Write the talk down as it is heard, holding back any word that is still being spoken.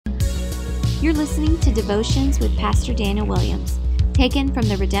You're listening to Devotions with Pastor Daniel Williams, taken from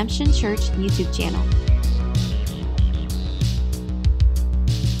the Redemption Church YouTube channel.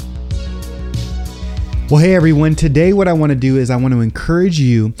 Well, hey everyone, today what I want to do is I want to encourage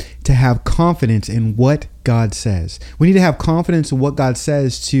you to have confidence in what God says. We need to have confidence in what God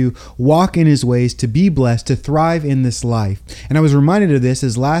says to walk in His ways, to be blessed, to thrive in this life. And I was reminded of this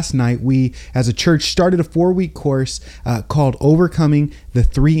as last night we, as a church, started a 4-week course called Overcoming the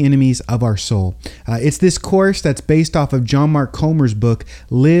 3 Enemies of Our Soul. It's this course that's based off of John Mark Comer's book,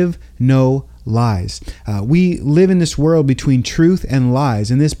 Live No Lies. We live in this world between truth and lies,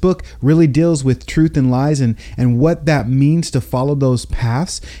 and this book really deals with truth and lies and what that means to follow those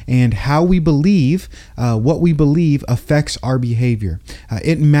paths and how we believe, what we believe affects our behavior.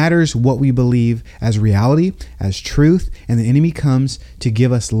 It matters what we believe as reality, as truth, and the enemy comes to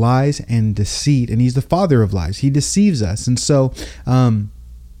give us lies and deceit, and he's the father of lies. He deceives us, and so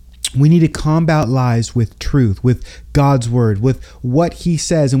we need to combat lies with truth, with God's word, with what He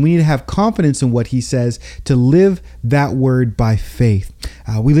says, and we need to have confidence in what He says to live that word by faith.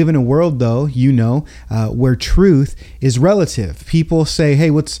 We live in a world, though, where truth is relative. People say,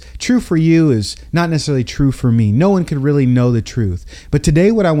 hey, what's true for you is not necessarily true for me. No one could really know the truth. But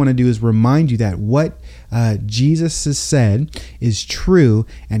today what I want to do is remind you that what Jesus has said is true,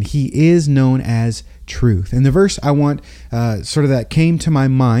 and He is known as truth. And the verse I want that came to my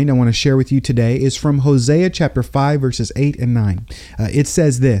mind, I want to share with you today is from Hosea chapter 5, verses 8 and 9. It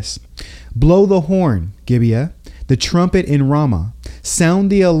says this: "Blow the horn, Gibeah, the trumpet in Ramah. Sound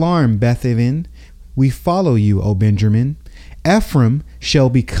the alarm, Beth-aven. We follow you, O Benjamin. Ephraim shall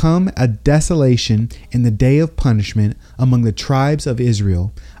become a desolation in the day of punishment among the tribes of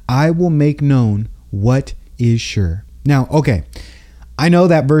Israel. I will make known what is sure." Now, okay, I know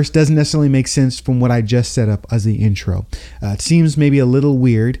that verse doesn't necessarily make sense from what I just set up as the intro. It seems maybe a little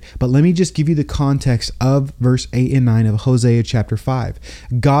weird, but let me just give you the context of verse 8 and 9 of Hosea chapter 5.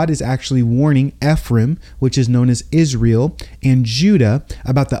 God is actually warning Ephraim, which is known as Israel, and Judah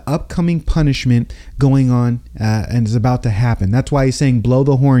about the upcoming punishment going on and is about to happen. That's why He's saying, blow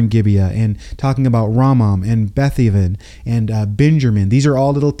the horn, Gibeah, and talking about Ramah and Beth-aven and Benjamin. These are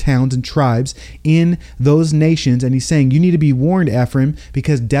all little towns and tribes in those nations, and He's saying, you need to be warned, Ephraim,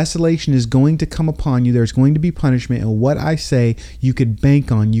 because desolation is going to come upon you. There's going to be punishment, and what I say you could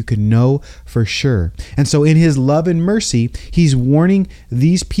bank on, you could know for sure. And so in His love and mercy, He's warning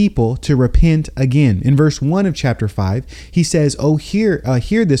these people to repent again. In verse 1 of chapter 5, He says, hear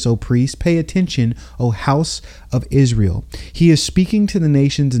this, O priest, pay attention, O house of Israel. He is speaking to the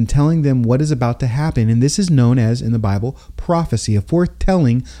nations and telling them what is about to happen, and this is known as, in the Bible, prophecy, a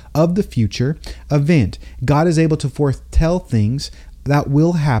foretelling of the future event. God is able to foretell things that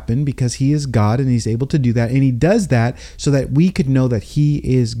will happen because He is God, and He's able to do that. And He does that so that we could know that He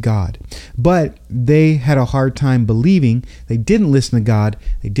is God. But they had a hard time believing. They didn't listen to God.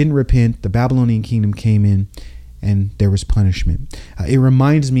 They didn't repent. The Babylonian kingdom came in, and there was punishment. It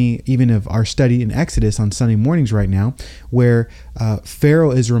reminds me even of our study in Exodus on Sunday mornings right now, where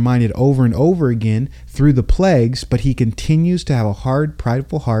Pharaoh is reminded over and over again through the plagues, but he continues to have a hard,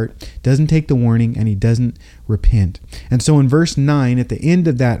 prideful heart, doesn't take the warning, and he doesn't repent. And so in verse 9, at the end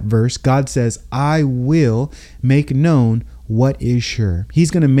of that verse, God says, I will make known what is sure. He's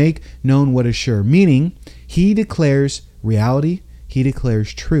going to make known what is sure, meaning He declares reality, He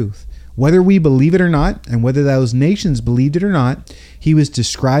declares truth. Whether we believe it or not, and whether those nations believed it or not, He was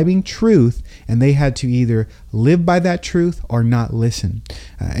describing truth, and they had to either live by that truth or not listen.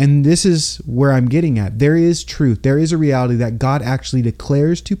 And this is where I'm getting at. There is truth. There is a reality that God actually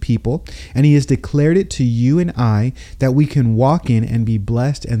declares to people, and He has declared it to you and I, that we can walk in and be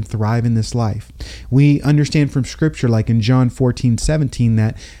blessed and thrive in this life. We understand from Scripture, like in John 14:17,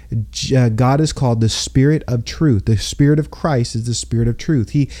 that God is called the Spirit of truth. The Spirit of Christ is the Spirit of truth.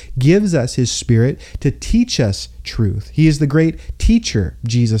 He gives us His Spirit to teach us truth. He is the great teacher,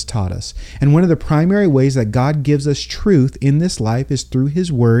 Jesus taught us. And one of the primary ways that God gives us truth in this life is through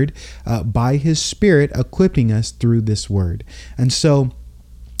His Word, by His Spirit equipping us through this Word. And so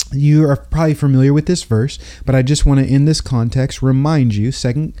you are probably familiar with this verse, but I just want to, in this context, remind you,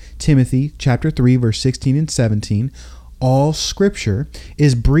 2 Timothy chapter 3, verse 16 and 17, all Scripture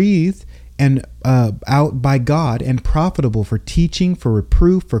is breathed and out by God and profitable for teaching, for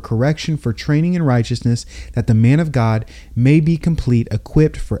reproof, for correction, for training in righteousness, that the man of God may be complete,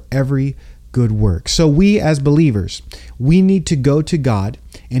 equipped for every good work. So we as believers, we need to go to God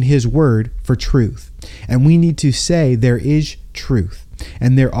and His Word for truth. And we need to say there is truth.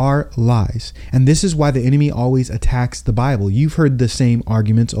 and there are lies. And this is why the enemy always attacks the Bible. You've heard the same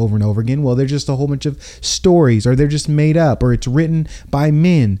arguments over and over again. Well, they're just a whole bunch of stories, or they're just made up, or it's written by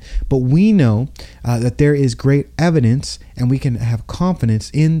men. But we know that there is great evidence, and we can have confidence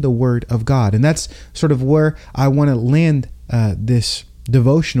in the Word of God. And that's sort of where I want to land this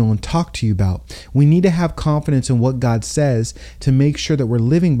devotional and talk to you about. We need to have confidence in what God says to make sure that we're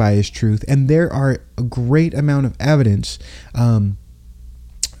living by His truth. And there are a great amount of evidence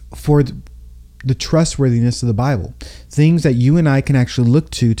for the trustworthiness of the Bible. Things that you and I can actually look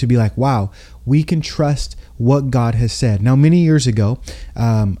to be like, wow, we can trust what God has said. Now, many years ago,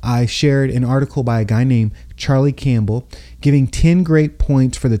 I shared an article by a guy named Charlie Campbell giving 10 great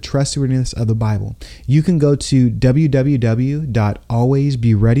points for the trustworthiness of the Bible. You can go to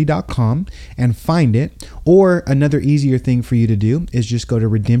www.alwaysbeready.com and find it. Or another easier thing for you to do is just go to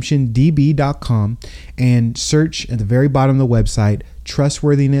redemptiondb.com and search at the very bottom of the website,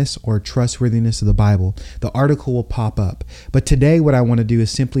 trustworthiness or trustworthiness of the Bible. The article will pop up. But today what I want to do is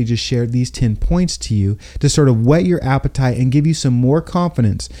simply just share these 10 points to you to sort of whet your appetite and give you some more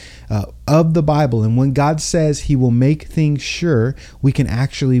confidence of the Bible. And when God says He will make things sure, we can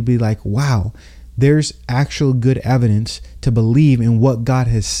actually be like, wow, there's actual good evidence to believe in what God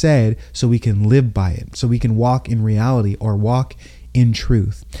has said, so we can live by it, so we can walk in reality or walk in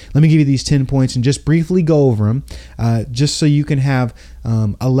truth. Let me give you these 10 points and just briefly go over them, just so you can have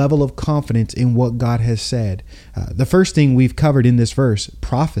a level of confidence in what God has said. The first thing we've covered in this verse,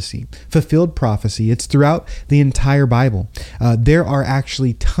 prophecy, fulfilled prophecy. It's throughout the entire Bible. There are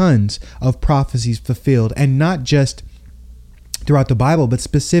actually tons of prophecies fulfilled, and not just throughout the Bible, but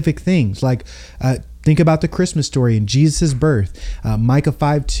specific things like think about the Christmas story and Jesus' birth, Micah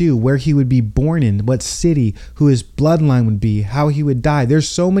 5:2, where He would be born in, what city, who His bloodline would be, how He would die. There's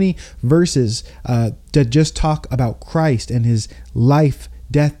so many verses that just talk about Christ and His life,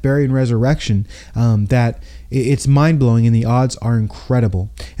 death, burial, and resurrection that it's mind-blowing, and the odds are incredible.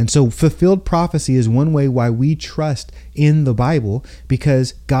 And so fulfilled prophecy is one way why we trust in the Bible,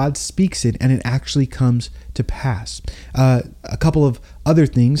 because God speaks it and it actually comes to pass. A couple of other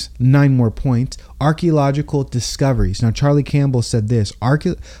things, 9 more points. Archaeological discoveries. Now, Charlie Campbell said this: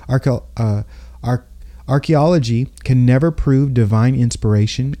 archaeology can never prove divine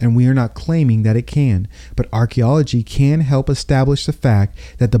inspiration, and we are not claiming that it can. But archaeology can help establish the fact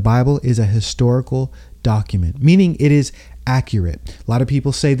that the Bible is a historical document, meaning it is accurate. A lot of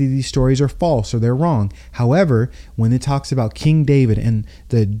people say that these stories are false or they're wrong. However, when it talks about King David and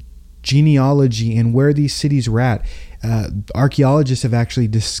the genealogy and where these cities were at, archaeologists have actually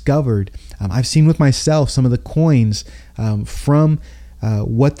discovered, I've seen with myself some of the coins from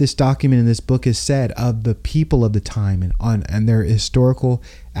what this document in this book has said of the people of the time and their historical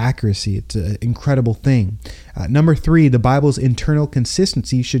accuracy. It's an incredible thing. Number 3, the Bible's internal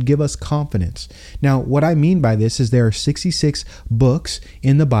consistency should give us confidence. Now, what I mean by this is there are 66 books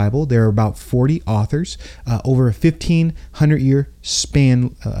in the Bible. There are about 40 authors, over a 1,500-year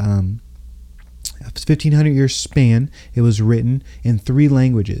span. 1,500-year span. It was written in 3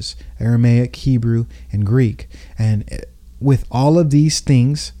 languages: Aramaic, Hebrew, and Greek. And with all of these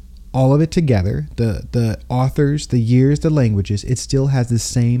things, all of it together, the authors, the years, the languages, it still has the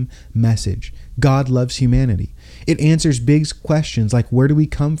same message. God loves humanity. It answers big questions like, where do we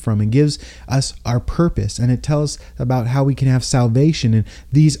come from, and gives us our purpose. And it tells about how we can have salvation. And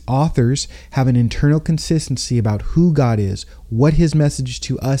these authors have an internal consistency about who God is, what His message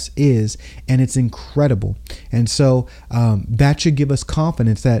to us is, and it's incredible. And so that should give us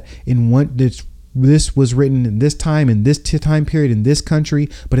confidence that this was written in this time, in this time period, in this country,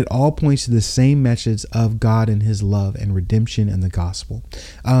 but it all points to the same message of God and His love and redemption and the gospel.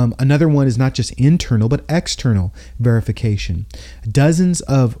 Another one is not just internal, but external verification. Dozens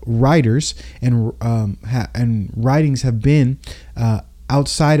of writers and writings have been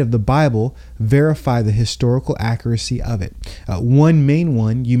outside of the Bible verify the historical accuracy of it. One main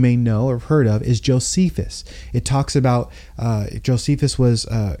one you may know or have heard of is Josephus. It talks about Josephus was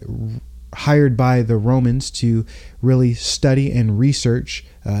hired by the Romans to really study and research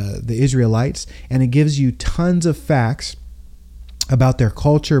the Israelites, and it gives you tons of facts about their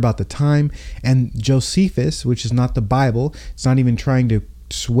culture, about the time. And Josephus, which is not the Bible, it's not even trying to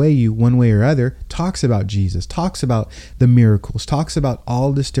sway you one way or other, talks about Jesus, talks about the miracles, talks about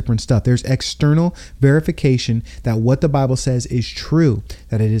all this different stuff. There's external verification that what the Bible says is true,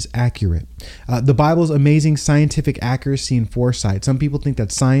 that it is accurate. The Bible's amazing scientific accuracy and foresight. Some people think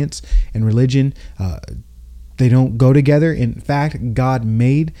that science and religion They don't go together. In fact, God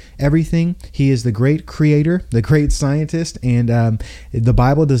made everything. He is the great creator, the great scientist, and the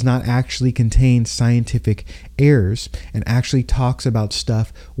Bible does not actually contain scientific errors and actually talks about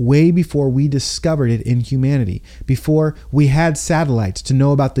stuff way before we discovered it in humanity. Before we had satellites to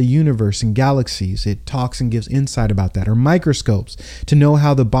know about the universe and galaxies, it talks and gives insight about that, or microscopes to know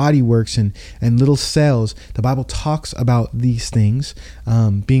how the body works and little cells. The Bible talks about these things,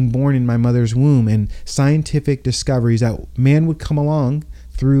 being born in my mother's womb, and scientific discoveries that man would come along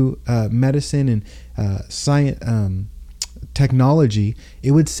through medicine and science, technology,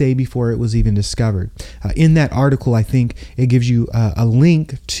 it would say before it was even discovered. In that article, I think it gives you a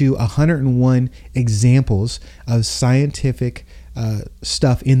link to 101 examples of scientific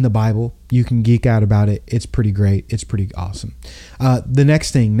stuff in the Bible. You can geek out about it. It's pretty great. It's pretty awesome. The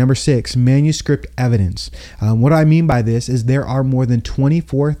next thing, number 6, manuscript evidence. What I mean by this is there are more than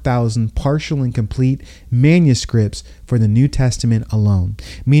 24,000 partial and complete manuscripts for the New Testament alone.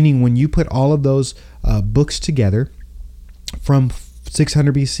 Meaning when you put all of those books together, from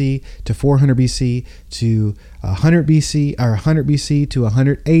 600 BC to 400 BC to 100 BC or 100 BC to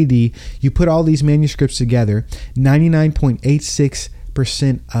 100 AD, you put all these manuscripts together,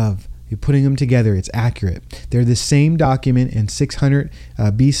 99.86% of you putting them together, it's accurate. They're the same document in 600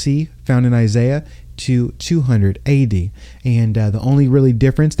 BC found in Isaiah to 200 AD. And the only really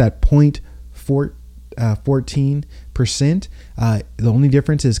difference, that 0.14%, the only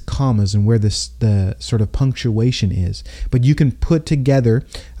difference is commas and where the sort of punctuation is. But you can put together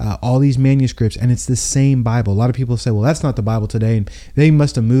all these manuscripts and it's the same Bible. A lot of people say, well, that's not the Bible today, and they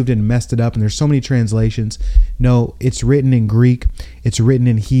must have moved it and messed it up, and there's so many translations. No, it's written in Greek, it's written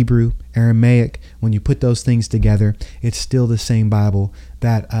in Hebrew, Aramaic. When you put those things together, it's still the same Bible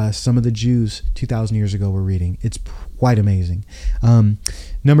that some of the Jews 2,000 years ago were reading. It's quite amazing.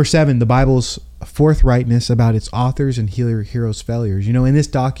 Number 7, the Bible's forthrightness about its authors and heroes' failures. You know, in this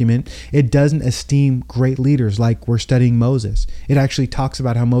document, it doesn't esteem great leaders like we're studying Moses. It actually talks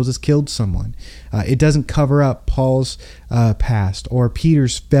about how Moses killed someone. It doesn't cover up Paul's past or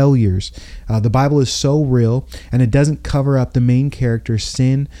Peter's failures. The Bible is so real, and it doesn't cover up the main character's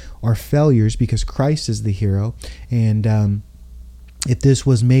sin or failures because Christ is the hero. And if this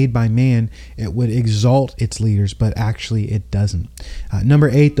was made by man, it would exalt its leaders, but actually it doesn't. Number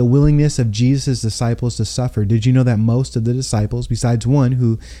 8, the willingness of Jesus' disciples to suffer. Did you know that most of the disciples, besides one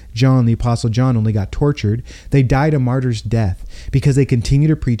who, John, the Apostle John, only got tortured, they died a martyr's death because they continue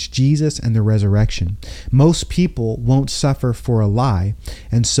to preach Jesus and the resurrection. Most people won't suffer for a lie,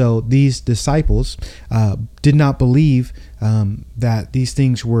 and so these disciples did not believe that these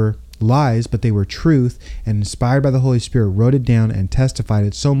things were lies, but they were truth, and inspired by the Holy Spirit wrote it down and testified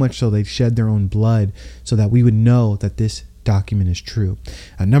it, so much so they shed their own blood so that we would know that this document is true.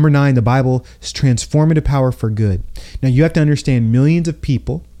 Number 9, the Bible's transformative power for good. Now you have to understand, millions of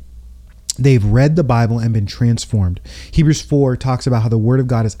people, they've read the Bible and been transformed. Hebrews 4 talks about how the Word of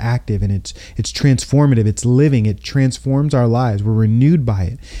God is active and it's transformative, it's living, it transforms our lives. We're renewed by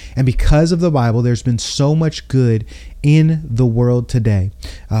it. And because of the Bible, there's been so much good in the world today.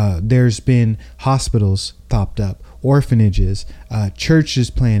 There's been hospitals popped up, orphanages,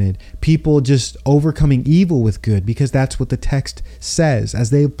 churches planted, people just overcoming evil with good, because that's what the text says. As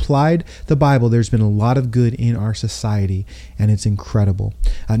they applied the Bible, there's been a lot of good in our society, and it's incredible.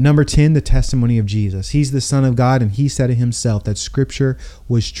 Number 10, the testimony of Jesus. He's the Son of God, and he said it himself that Scripture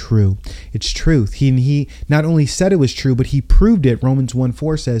was true. It's truth. He not only said it was true, but he proved it. Romans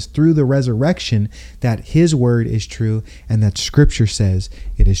 1:4 says through the resurrection that his word is true and that Scripture says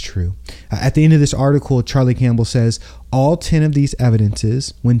it is true. At the end of this article, Charlie Campbell says, all 10 of these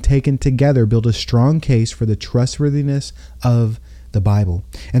evidences, when taken together, build a strong case for the trustworthiness of the Bible.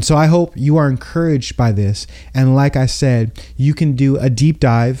 And so I hope you are encouraged by this. And like I said, you can do a deep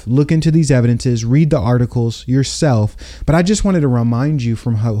dive, look into these evidences, read the articles yourself. But I just wanted to remind you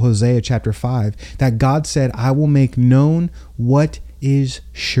from Hosea chapter 5 that God said, I will make known what is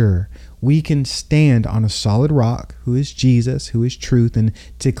sure. We can stand on a solid rock, who is Jesus, who is truth, and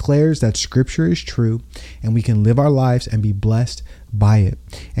declares that Scripture is true, and we can live our lives and be blessed by it.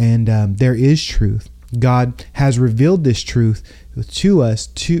 And there is truth. God has revealed this truth to us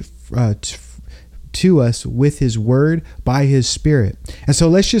to us with his word by his Spirit. And so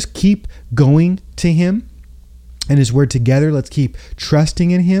let's just keep going to him and his word together. Let's keep trusting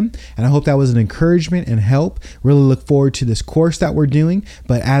in him. And I hope that was an encouragement and help. Really look forward to this course that we're doing.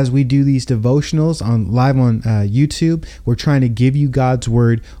 But as we do these devotionals live on YouTube, we're trying to give you God's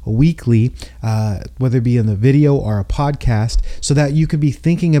word weekly, whether it be in the video or a podcast, so that you can be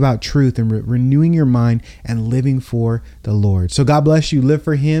thinking about truth and renewing your mind and living for the Lord. So God bless you. Live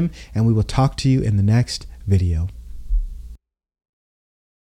for him. And we will talk to you in the next video. video.